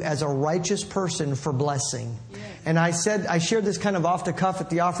you as a righteous person for blessing. And I shared this kind of off the cuff at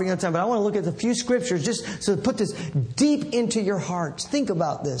the offering of time, but I want to look at a few scriptures just so to put this deep into your hearts. Think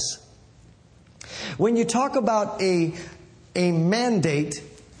about this. When you talk about a mandate,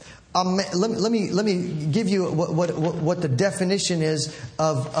 let me give you what the definition is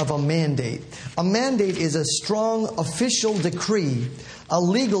of a mandate. A mandate is a strong official decree, a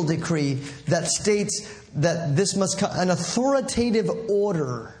legal decree that states that this must come, an authoritative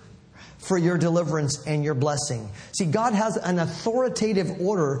order for your deliverance and your blessing. See, God has an authoritative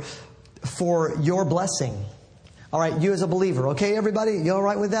order for your blessing. All right, you as a believer. Okay, everybody? You all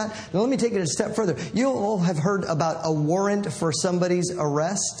right with that? Now let me take it a step further. You all have heard about a warrant for somebody's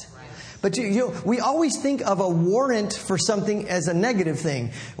arrest. But we always think of a warrant for something as a negative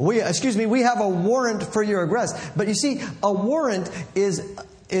thing. We have a warrant for your arrest. But you see, a warrant is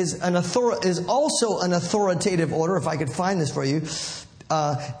also an authoritative order, if I could find this for you.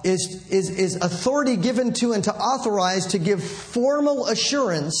 Is authority given to and to authorize to give formal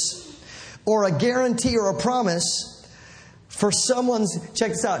assurance or a guarantee or a promise for someone's,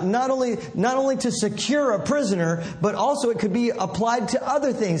 check this out, not only to secure a prisoner, but also it could be applied to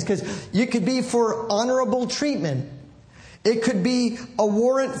other things, because it could be for honorable treatment. It could be a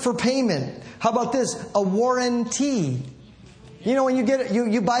warrant for payment. How about this? A warranty. When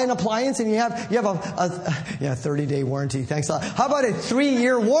you buy an appliance and you have a 30-day warranty. Thanks a lot. How about a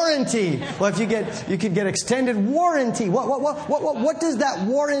 3-year warranty? Well, you could get extended warranty. What does that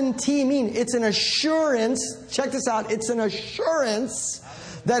warranty mean? It's an assurance. Check this out. It's an assurance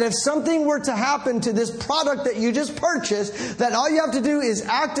that if something were to happen to this product that you just purchased, that all you have to do is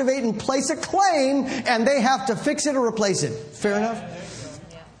activate and place a claim, and they have to fix it or replace it. Fair enough?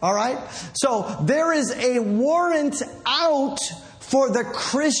 All right? So there is a warrant out for the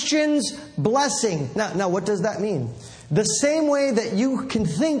Christian's blessing. Now, what does that mean? The same way that you can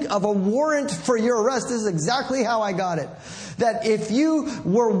think of a warrant for your arrest, this is exactly how I got it. That if you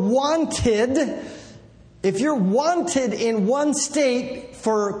were wanted If you're wanted in one state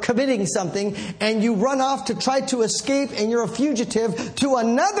for committing something and you run off to try to escape and you're a fugitive to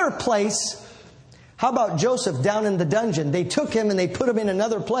another place, how about Joseph down in the dungeon? They took him and they put him in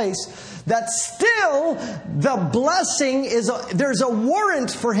another place. That still the blessing is, there's a warrant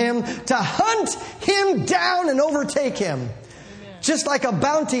for him to hunt him down and overtake him. Just like a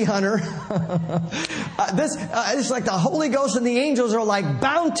bounty hunter. It's like the Holy Ghost and the angels are like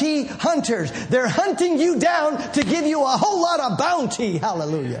bounty hunters. They're hunting you down to give you a whole lot of bounty.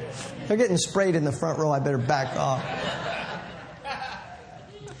 Hallelujah. They're getting sprayed in the front row. I better back off.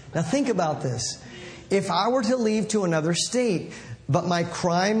 Now think about this. If I were to leave to another state, but my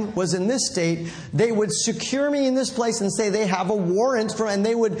crime was in this state, they would secure me in this place and say they have a warrant for, and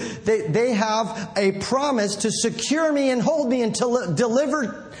they have a promise to secure me and hold me until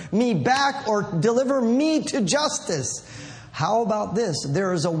deliver me back or deliver me to justice. How about this?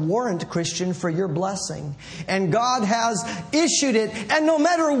 There is a warrant, Christian, for your blessing. And God has issued it. And no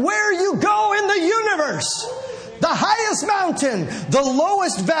matter where you go in the universe, the highest mountain, the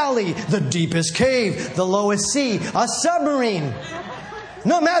lowest valley, the deepest cave, the lowest sea, a submarine.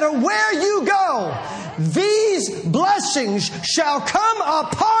 No matter where you go, these blessings shall come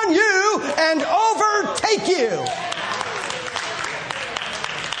upon you and overtake you.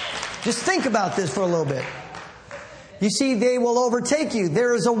 Just think about this for a little bit. You see, they will overtake you.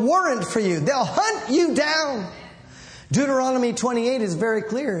 There is a warrant for you. They'll hunt you down. Deuteronomy 28 is very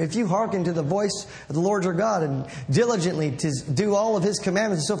clear. If you hearken to the voice of the Lord your God and diligently to do all of His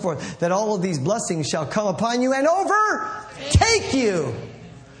commandments and so forth, that all of these blessings shall come upon you and overtake you.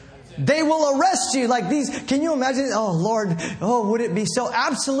 They will arrest you like these. Can you imagine? Oh, Lord. Oh, would it be so?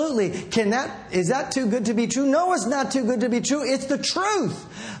 Absolutely. Is that too good to be true? No, it's not too good to be true. It's the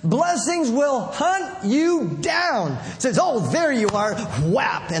truth. Blessings will hunt you down. It says, oh, there you are.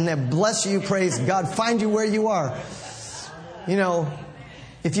 Whap. And then bless you. Praise God. Find you where you are. You know,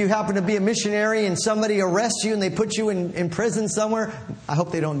 if you happen to be a missionary and somebody arrests you and they put you in prison somewhere, I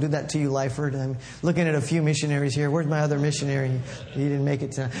hope they don't do that to you, Lyford. I'm looking at a few missionaries here. Where's my other missionary? He didn't make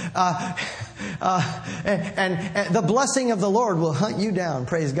it tonight. And the blessing of the Lord will hunt you down,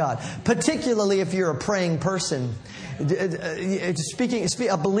 praise God. Particularly if you're a praying person. Speaking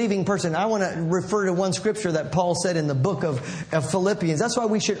a believing person, I want to refer to one scripture that Paul said in the book of Philippians. That's why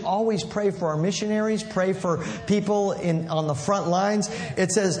we should always pray for our missionaries, pray for people on the front lines.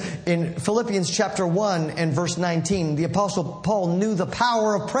 It says in Philippians chapter 1 and verse 19, the Apostle Paul knew the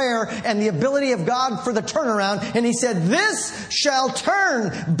power of prayer and the ability of God for the turnaround. And he said, this shall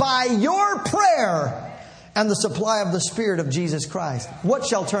turn by your prayer and the supply of the Spirit of Jesus Christ. What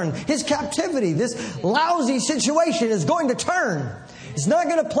shall turn? His captivity. This lousy situation is going to turn. It's not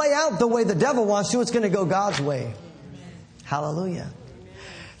going to play out the way the devil wants to. It's going to go God's way. Hallelujah.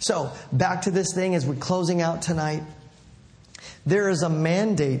 So, back to this thing as we're closing out tonight. There is a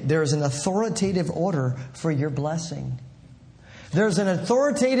mandate. There is an authoritative order for your blessing. There's an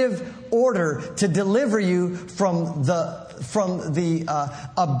authoritative order to deliver you from the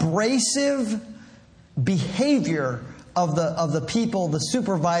abrasive behavior of the people, the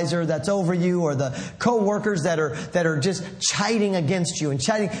supervisor that's over you, or the co-workers that are just chiding against you and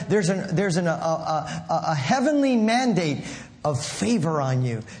chiding. There's a heavenly mandate of favor on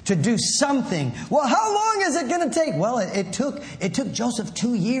you to do something. Well, how long is it going to take? Well, it took Joseph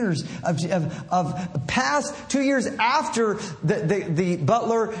 2 years of past 2 years after the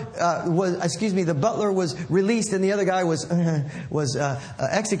butler was released and the other guy was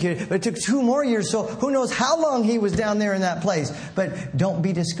executed. But it took 2 more years. So who knows how long he was down there in that place? But don't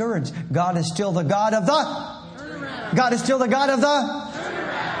be discouraged. God is still the God of the. God is still the God of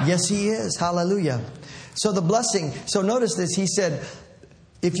the. Yes, He is. Hallelujah. So the blessing, so notice this, he said,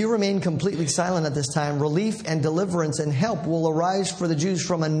 if you remain completely silent at this time, relief and deliverance and help will arise for the Jews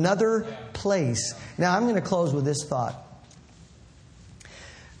from another place. Now I'm going to close with this thought.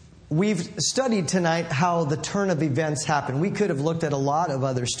 We've studied tonight how the turn of events happen. We could have looked at a lot of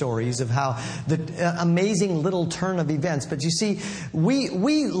other stories of how the amazing little turn of events. But you see, we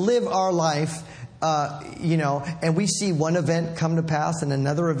live our life and we see one event come to pass and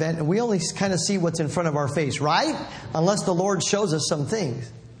another event, and we only kind of see what's in front of our face, right? Unless the Lord shows us some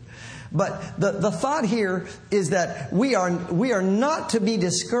things. But the thought here is that we are not to be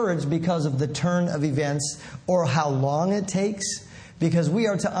discouraged because of the turn of events or how long it takes, because we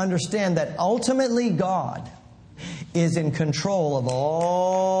are to understand that ultimately God is in control of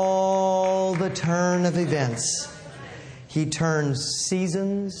all the turn of events. He turns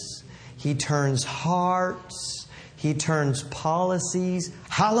seasons. He turns hearts. He turns policies.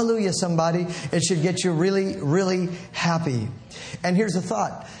 Hallelujah, somebody. It should get you really, really happy. And here's the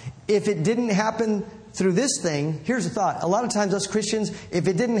thought. If it didn't happen through this thing, here's the thought. A lot of times us Christians, if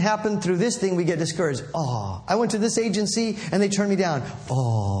it didn't happen through this thing, we get discouraged. Oh, I went to this agency and they turned me down.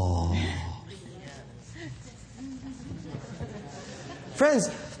 Oh. Friends,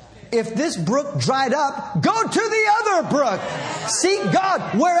 if this brook dried up, go to the other brook. Seek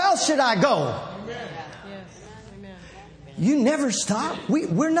God. Where else should I go? You never stop.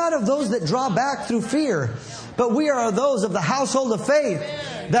 We're not of those that draw back through fear, but we are those of the household of faith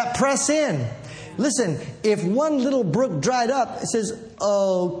that press in. Listen, if one little brook dried up, it says,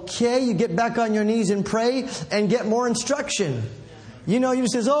 okay, you get back on your knees and pray and get more instruction. You know, you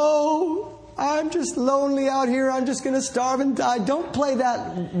says, oh, I'm just lonely out here. I'm just going to starve and die. Don't play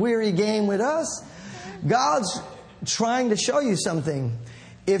that weary game with us. God's trying to show you something.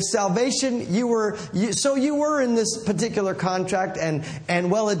 If salvation, you were in this particular contract and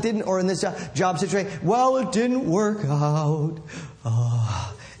well, it didn't, or in this job situation, well, it didn't work out.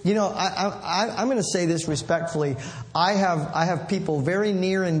 Oh. You know, I'm going to say this respectfully. I have people very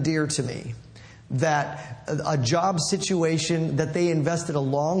near and dear to me that a job situation that they invested a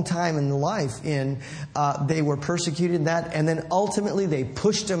long time in life in, they were persecuted in that, and then ultimately they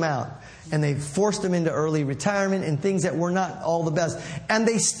pushed them out. And they forced them into early retirement and things that were not all the best. And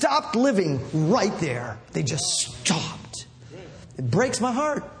they stopped living right there. They just stopped. It breaks my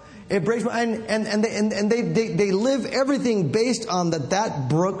heart. It breaks my and they live everything based on that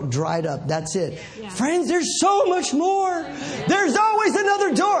brook dried up. That's it. Yeah. Friends, there's so much more. There's always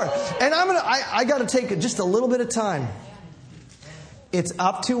another door. And I got to take just a little bit of time. It's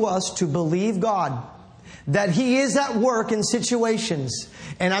up to us to believe God that He is at work in situations.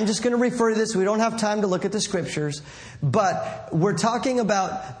 And I'm just going to refer to this. We don't have time to look at the scriptures. But we're talking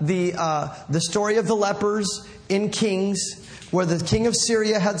about the story of the lepers in Kings, where the king of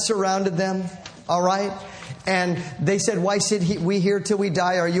Syria had surrounded them. All right? And they said, why sit we here till we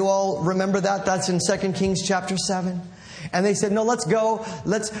die? Are you all remember that? That's in 2 Kings chapter 7. And they said, no, let's go.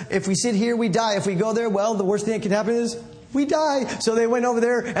 If we sit here, we die. If we go there, well, the worst thing that can happen is we die. So they went over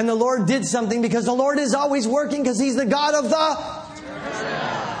there and the Lord did something, because the Lord is always working, because He's the God of the...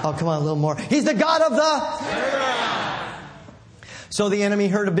 Oh, come on, a little more. He's the God of the... So the enemy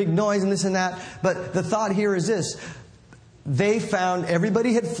heard a big noise and this and that. But the thought here is this. They found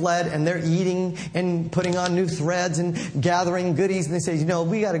everybody had fled and they're eating and putting on new threads and gathering goodies. And they say,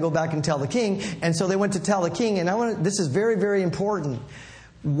 we got to go back and tell the king. And so they went to tell the king. And this is very, very important.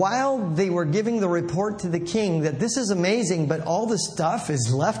 While they were giving the report to the king that this is amazing, but all the stuff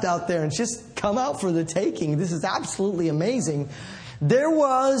is left out there and just come out for the taking. This is absolutely amazing. There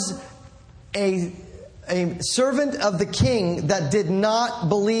was a servant of the king that did not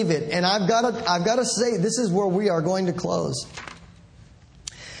believe it. And I've got to say, this is where we are going to close.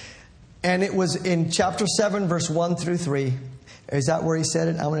 And it was in chapter 7, verse 1 through 3. Is that where he said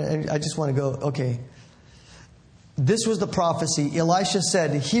it? I just want to go, okay. This was the prophecy. Elisha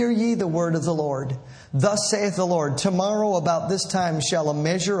said, hear ye the word of the Lord. Thus saith the Lord, tomorrow about this time shall a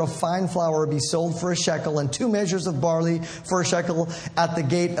measure of fine flour be sold for a shekel, and 2 measures of barley for a shekel at the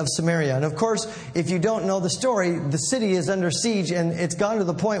gate of Samaria. And of course, if you don't know the story, the city is under siege, and it's gone to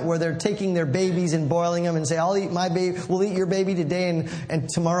the point where they're taking their babies and boiling them and say, I'll eat my baby, we'll eat your baby today, and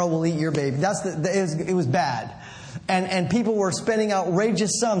tomorrow we'll eat your baby. It was bad. And people were spending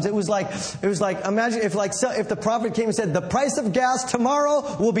outrageous sums. It was like imagine if the prophet came and said, the price of gas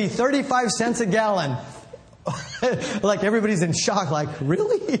tomorrow will be 35 cents a gallon. Like everybody's in shock, like,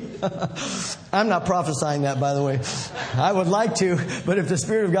 really? I'm not prophesying that, by the way. I would like to, but if the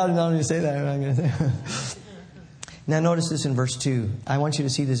Spirit of God is not me to say that, I'm not going to say. Now notice this in verse 2. I want you to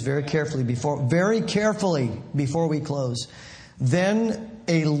see this very carefully before we close. Then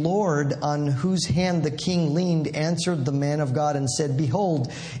a Lord on whose hand the king leaned answered the man of God and said,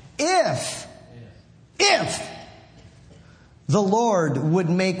 behold, if the Lord would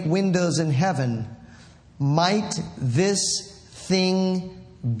make windows in heaven, might this thing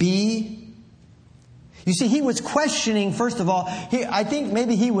be? You see, he was questioning, first of all, I think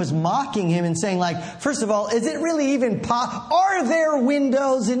maybe he was mocking him and saying, like, first of all, is it really even are there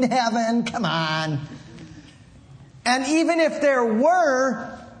windows in heaven? Come on. And even if there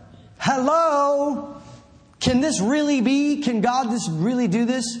were, hello, can this really be? Can God really do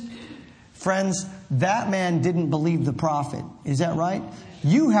this? Friends, that man didn't believe the prophet. Is that right?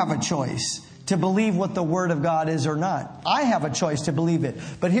 You have a choice to believe what the Word of God is or not. I have a choice to believe it.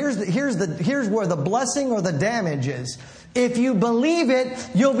 But here's where the blessing or the damage is. If you believe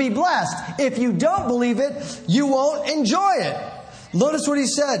it, you'll be blessed. If you don't believe it, you won't enjoy it. Notice what he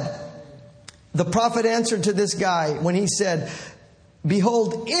said. The prophet answered to this guy when he said,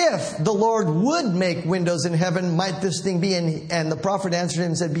 Behold, if the Lord would make windows in heaven, might this thing be? And the prophet answered him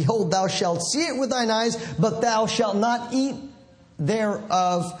and said, Behold, thou shalt see it with thine eyes, but thou shalt not eat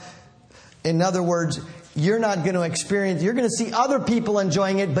thereof. In other words, you're not going to experience, you're going to see other people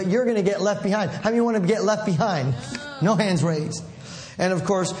enjoying it, but you're going to get left behind. How many want to get left behind? No hands raised. And of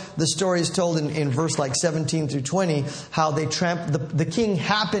course, the story is told in verse like 17 through 20, how they the king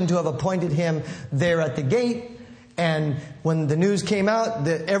happened to have appointed him there at the gate. And when the news came out,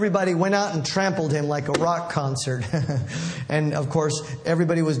 everybody went out and trampled him like a rock concert. And of course,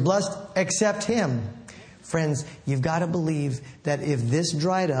 everybody was blessed except him. Friends, you've got to believe that if this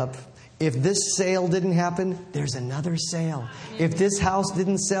dried up, if this sale didn't happen, there's another sale. If this house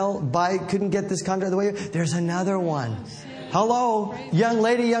didn't sell, couldn't get this contract the way, there's another one. Hello, young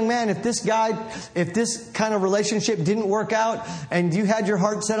lady, young man, if this kind of relationship didn't work out and you had your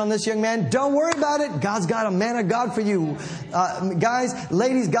heart set on this young man, don't worry about it. God's got a man of God for you. Guys,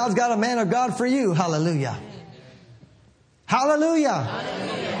 ladies, God's got a man of God for you. Hallelujah. Hallelujah.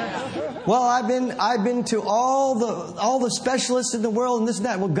 Well, I've been to all the specialists in the world and this and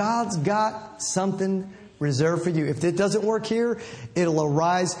that. Well, God's got something reserved for you. If it doesn't work here, it'll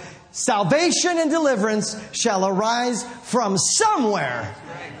arise. Salvation and deliverance shall arise from somewhere.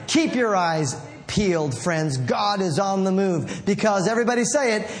 Keep your eyes peeled, friends. God is on the move. Because everybody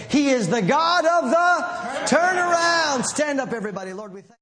say it, He is the God of the turnaround. Stand up, everybody. Lord, we thank you.